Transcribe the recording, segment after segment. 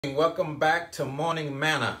Welcome back to Morning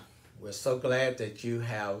Manna. We're so glad that you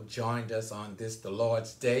have joined us on this, the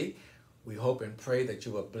Lord's Day. We hope and pray that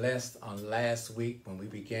you were blessed on last week when we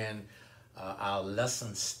began our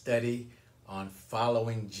lesson study on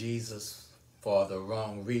following Jesus for the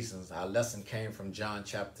wrong reasons. Our lesson came from John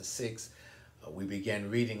chapter 6. We began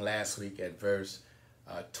reading last week at verse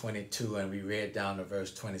 22 and we read down to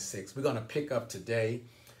verse 26. We're going to pick up today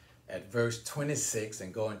at verse 26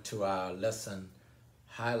 and go into our lesson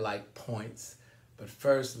highlight points. But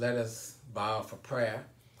first, let us bow for prayer.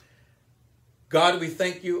 God, we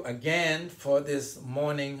thank you again for this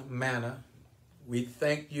morning manna. We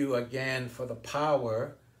thank you again for the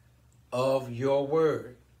power of your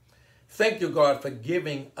word. Thank you, God, for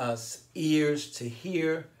giving us ears to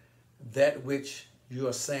hear that which you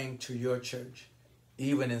are saying to your church,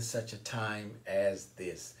 even in such a time as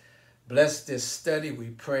this. Bless this study, we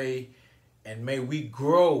pray, and may we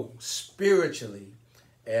grow spiritually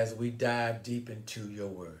as we dive deep into your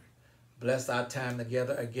word. Bless our time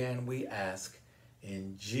together again, we ask,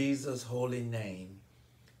 in Jesus' holy name,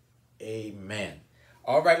 amen.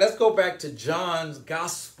 All right, let's go back to John's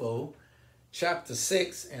Gospel, chapter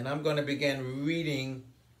 6, and I'm going to begin reading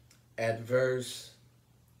at verse,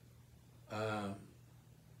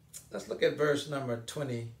 let's look at verse number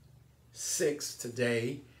 26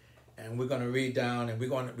 today, and we're going to read down, and we're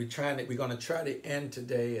going to try to end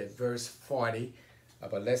today at verse 40.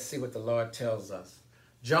 But let's see what the Lord tells us.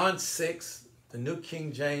 John 6, the New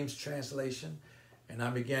King James translation, and I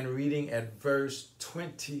began reading at verse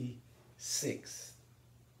 26.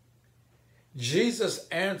 Jesus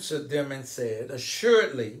answered them and said,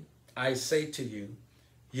 "Assuredly, I say to you,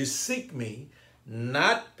 you seek me,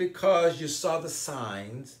 not because you saw the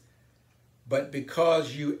signs, but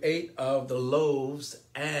because you ate of the loaves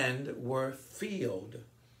and were filled.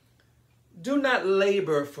 Do not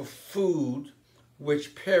labor for food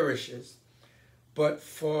which perishes, but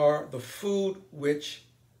for the food which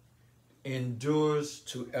endures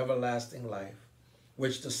to everlasting life,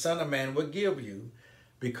 which the Son of Man will give you,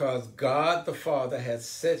 because God the Father has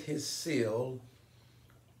set his seal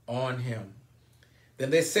on him."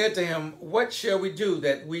 Then they said to him, "What shall we do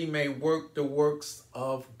that we may work the works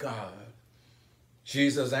of God?"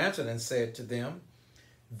 Jesus answered and said to them,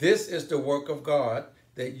 "This is the work of God,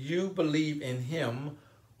 that you believe in him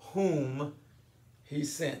whom he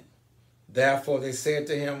sent." Therefore they said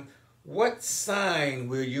to him, "What sign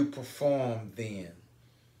will you perform then,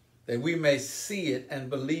 that we may see it and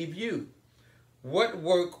believe you? What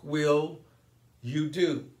work will you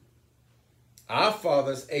do? Our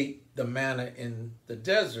fathers ate the manna in the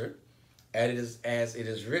desert, as it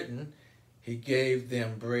is written, he gave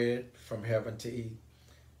them bread from heaven to eat."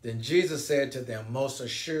 Then Jesus said to them, "Most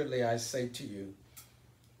assuredly I say to you,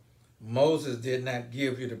 Moses did not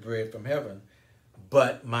give you the bread from heaven,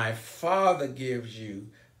 but my Father gives you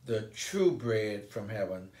the true bread from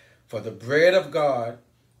heaven. For the bread of God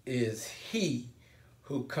is he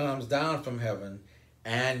who comes down from heaven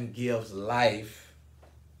and gives life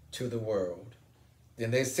to the world."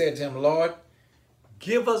 Then they said to him, "Lord,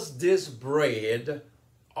 give us this bread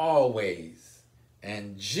always."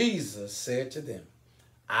 And Jesus said to them,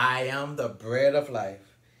 "I am the bread of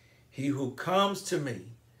life. He who comes to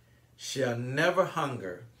me shall never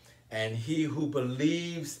hunger, and he who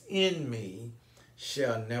believes in me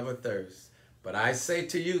shall never thirst. But I say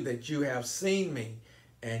to you that you have seen me,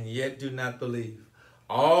 and yet do not believe.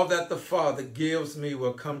 All that the Father gives me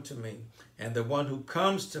will come to me, and the one who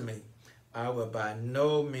comes to me I will by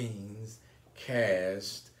no means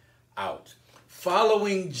cast out."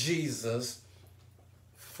 Following Jesus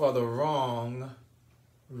for the wrong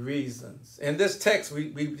reasons. In this text,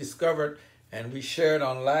 we discovered and we shared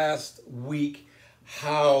on last week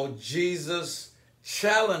how Jesus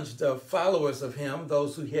challenged the followers of him,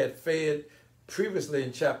 those who he had fed previously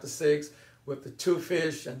in chapter 6 with the 2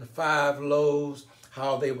 fish and the 5 loaves,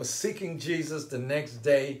 how they were seeking Jesus the next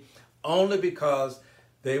day only because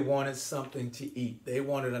they wanted something to eat. They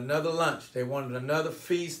wanted another lunch. They wanted another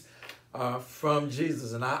feast from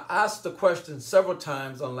Jesus. And I asked the question several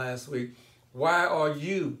times on last week, why are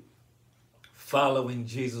you following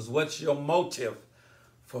Jesus? What's your motive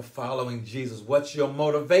for following Jesus? What's your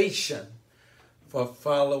motivation for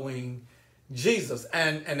following Jesus?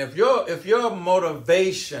 And if your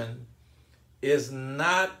motivation is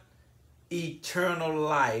not eternal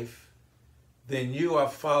life, then you are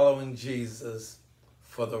following Jesus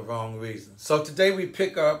for the wrong reason. So today we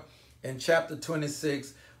pick up in chapter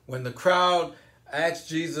 26 when the crowd asked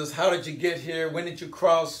Jesus, "How did you get here? When did you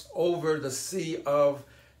cross over the Sea of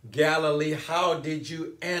Galilee? How did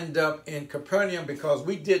you end up in Capernaum? Because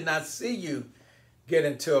we did not see you get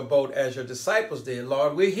into a boat as your disciples did.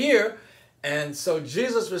 Lord, we're here. And so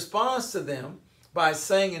Jesus responds to them by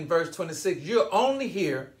saying in verse 26, you're only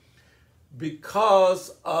here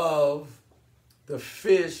because of the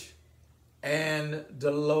fish and the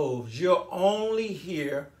loaves. You're only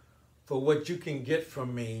here for what you can get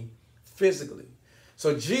from me physically.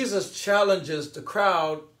 So Jesus challenges the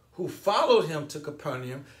crowd who followed him to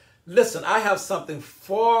Capernaum. Listen, I have something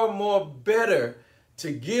far more better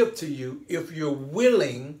to give to you if you're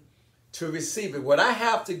willing to receive it. What I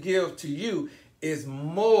have to give to you is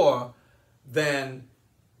more than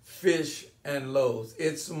fish and loaves.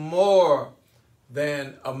 It's more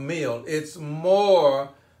than a meal. It's more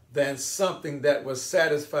than something that will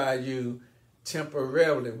satisfy you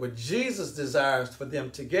temporarily. What Jesus desires for them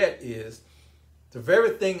to get is the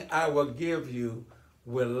very thing I will give you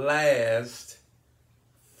will last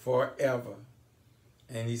forever.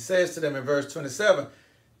 And he says to them in verse 27,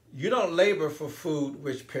 you don't labor for food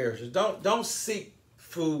which perishes. Don't seek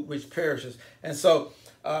food which perishes. And so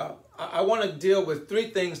I want to deal with three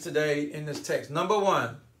things today in this text. Number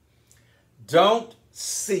one, don't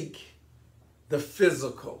seek the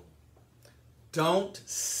physical. Don't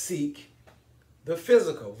seek the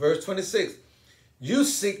physical. Verse 26, you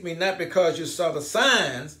seek me not because you saw the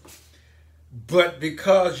signs, but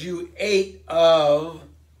because you ate of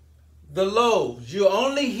the loaves. You're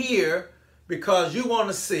only here because you want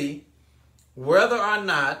to see whether or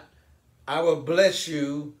not I will bless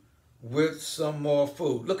you with some more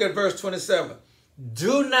food. Look at verse 27.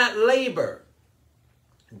 Do not labor,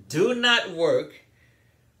 do not work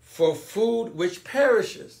for food which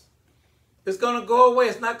perishes. It's going to go away.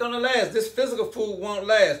 It's not going to last. This physical food won't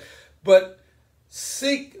last. But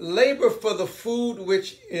labor for the food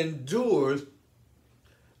which endures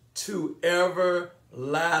to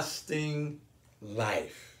everlasting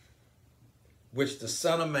life, which the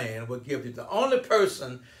Son of Man will give you. The only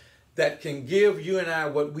person that can give you and I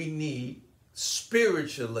what we need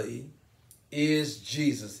spiritually is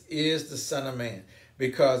Jesus, is the Son of Man,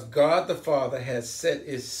 because God the Father has set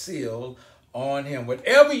his seal on him.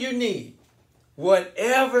 Whatever you need,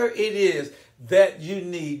 whatever it is that you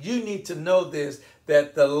need to know this,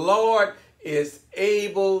 that the Lord is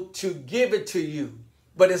able to give it to you.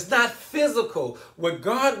 But it's not physical. What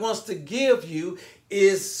God wants to give you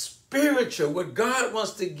is spiritual. What God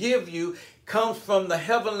wants to give you comes from the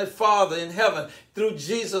Heavenly Father in heaven through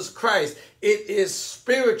Jesus Christ. It is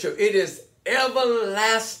spiritual. It is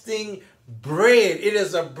everlasting bread. It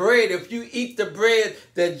is a bread. If you eat the bread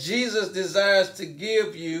that Jesus desires to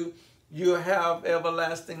give you, you have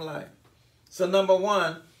everlasting life. So number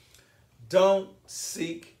one, don't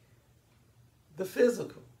seek the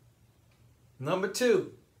physical. Number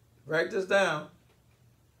two, write this down.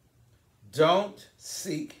 Don't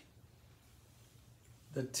seek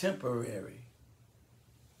the temporary.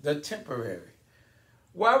 The temporary.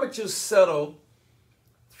 Why would you settle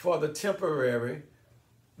for the temporary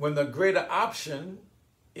when the greater option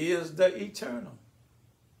is the eternal?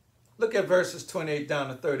 Look at verses 28 down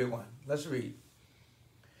to 31. Let's read.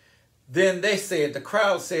 Then they said, the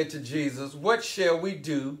crowd said to Jesus, what shall we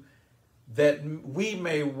do that we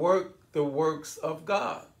may work the works of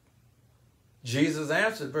God? Jesus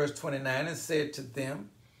answered, verse 29, and said to them,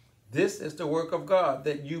 this is the work of God,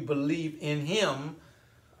 that you believe in him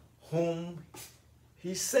whom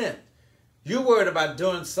he sent. You're worried about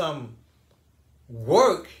doing some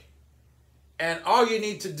work, and all you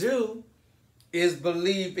need to do is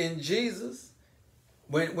believe in Jesus.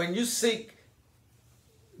 When you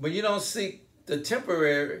don't seek the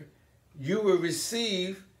temporary, you will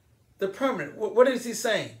receive the permanent. What is he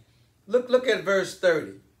saying? Look at verse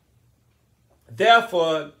 30.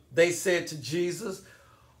 Therefore, they said to Jesus,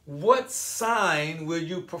 what sign will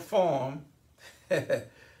you perform?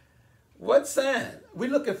 What sign? We're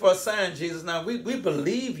looking for a sign, Jesus. Now, we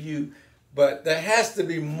believe you, but there has to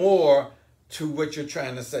be more to what you're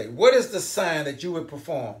trying to say. What is the sign that you would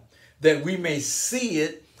perform that we may see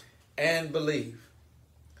it and believe?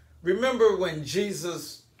 Remember when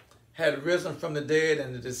Jesus had risen from the dead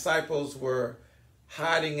and the disciples were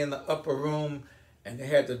hiding in the upper room and they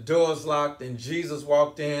had the doors locked, and Jesus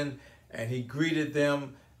walked in and he greeted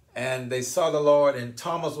them and they saw the Lord, and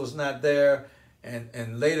Thomas was not there,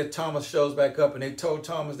 and later Thomas shows back up and they told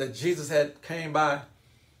Thomas that Jesus had came by,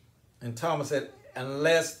 and Thomas said,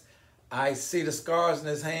 unless I see the scars in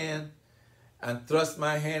his hand and thrust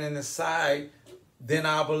my hand in his side, then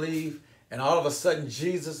I'll believe. And all of a sudden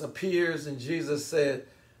Jesus appears and Jesus said,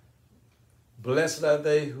 blessed are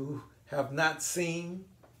they who have not seen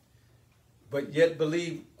but yet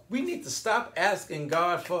believe. We need to stop asking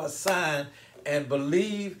God for a sign and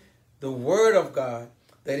believe the word of God.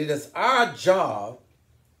 that it is our job.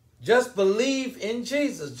 Just believe in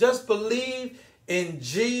Jesus. Just believe in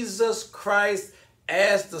Jesus Christ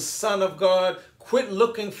as the Son of God. Quit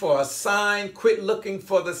looking for a sign. Quit looking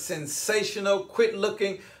for the sensational. Quit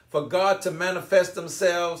looking for God to manifest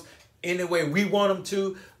themselves any way we want him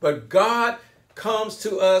to. But God comes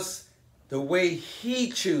to us the way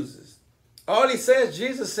he chooses. All he says,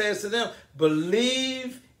 Jesus says to them,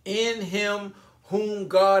 believe in him whom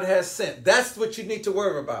God has sent. That's what you need to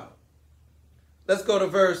worry about. Let's go to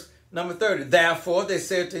verse number 30. Therefore, they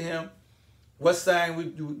said to him, what sign?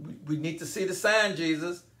 We need to see the sign,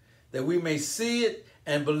 Jesus, that we may see it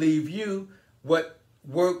and believe you. What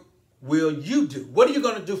work will you do? What are you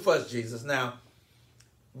going to do for us, Jesus? Now,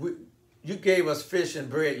 you gave us fish and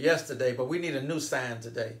bread yesterday, but we need a new sign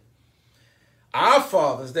today. Our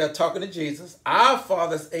fathers, they're talking to Jesus, our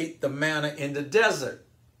fathers ate the manna in the desert.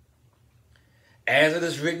 As it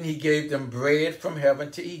is written, he gave them bread from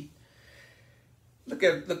heaven to eat. Look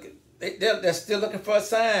at they're still looking for a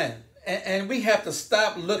sign. And we have to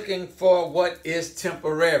stop looking for what is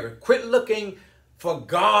temporary. Quit looking for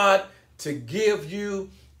God to give you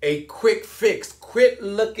a quick fix. Quit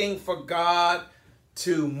looking for God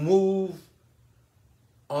to move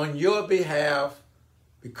on your behalf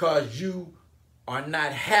because you are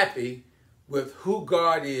not happy with who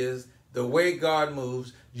God is, the way God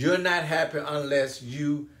moves. You're not happy unless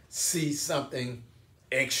you see something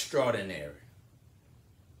extraordinary.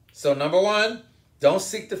 So number one, don't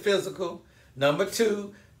seek the physical. Number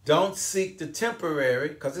two, don't seek the temporary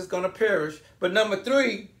because it's going to perish. But number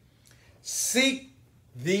three, seek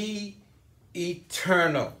the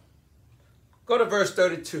eternal. Go to verse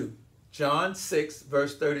 32. John 6,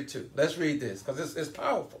 verse 32. Let's read this because it's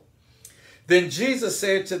powerful. Then Jesus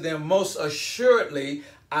said to them, most assuredly,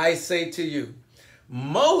 I say to you,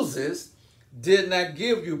 Moses did not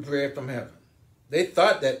give you bread from heaven. They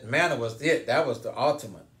thought that manna was it. That was the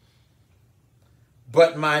ultimate.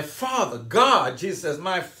 But my Father, God, Jesus says,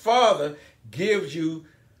 my Father gives you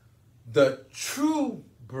the true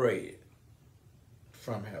bread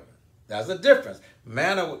from heaven. That's a difference.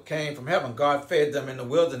 Manna came from heaven. God fed them in the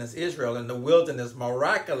wilderness, Israel in the wilderness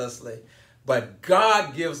miraculously. But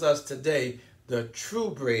God gives us today the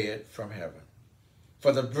true bread from heaven.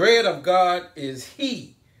 For the bread of God is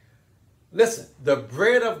he. Listen, the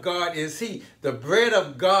bread of God is he. The bread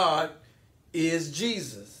of God is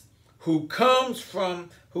Jesus. Who comes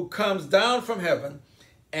down from heaven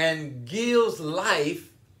and gives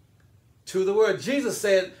life to the world. Jesus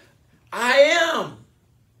said, I am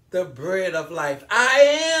the bread of life.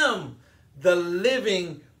 I am the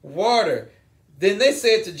living water. Then they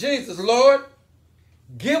said to Jesus, Lord,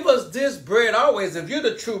 give us this bread always. If you're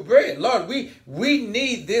the true bread, Lord, we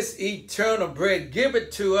need this eternal bread. Give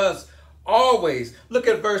it to us always. Look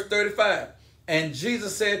at verse 35. And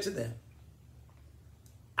Jesus said to them,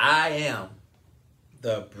 I am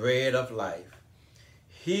the bread of life.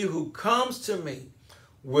 He who comes to me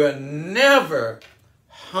will never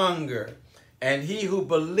hunger, and he who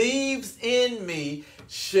believes in me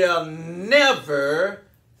shall never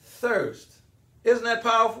thirst. Isn't that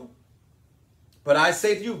powerful? But I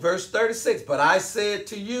say to you, verse 36, but I said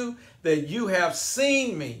to you that you have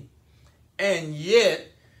seen me, and yet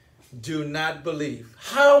do not believe.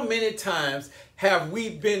 How many times have we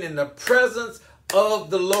been in the presence of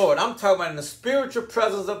the Lord? I'm talking about in the spiritual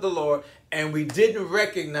presence of the Lord, and we didn't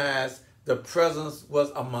recognize the presence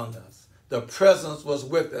was among us. The presence was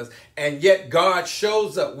with us, and yet God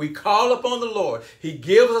shows up. We call upon the Lord. He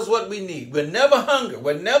gives us what we need. We'll never hunger.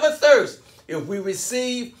 We'll never thirst if we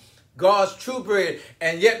receive God's true bread,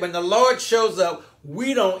 and yet when the Lord shows up,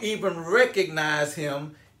 we don't even recognize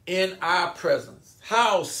him in our presence.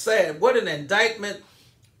 How sad. What an indictment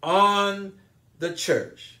on the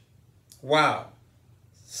church. Wow.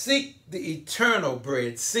 Seek the eternal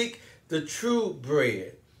bread. Seek the true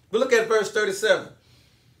bread. But look at verse 37.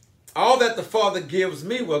 All that the Father gives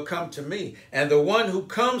me will come to me, and the one who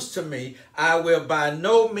comes to me I will by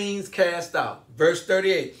no means cast out. Verse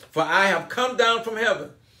 38. For I have come down from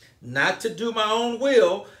heaven, not to do my own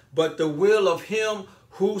will, but the will of him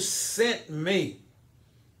who sent me.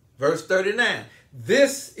 Verse 39.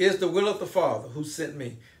 This is the will of the Father who sent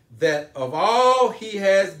me, that of all he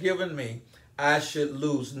has given me, I should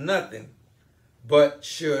lose nothing, but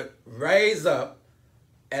should raise up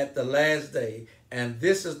at the last day. And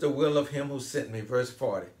this is the will of him who sent me. Verse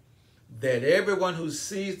 40. That everyone who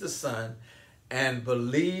sees the Son and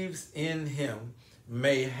believes in him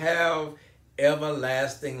may have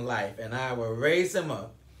everlasting life, and I will raise him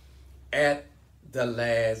up at the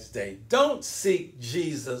last day. Don't seek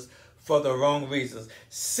Jesus for the wrong reasons.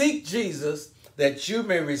 Seek Jesus that you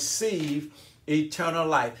may receive eternal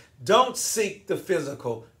life. Don't seek the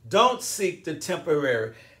physical. Don't seek the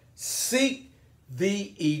temporary. Seek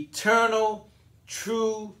the eternal,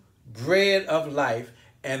 true bread of life.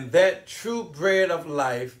 And that true bread of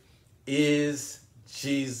life is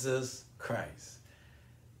Jesus Christ.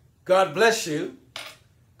 God bless you.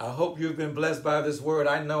 I hope you've been blessed by this word.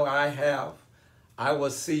 I know I have. I will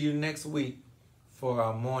see you next week for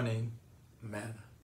our morning manna.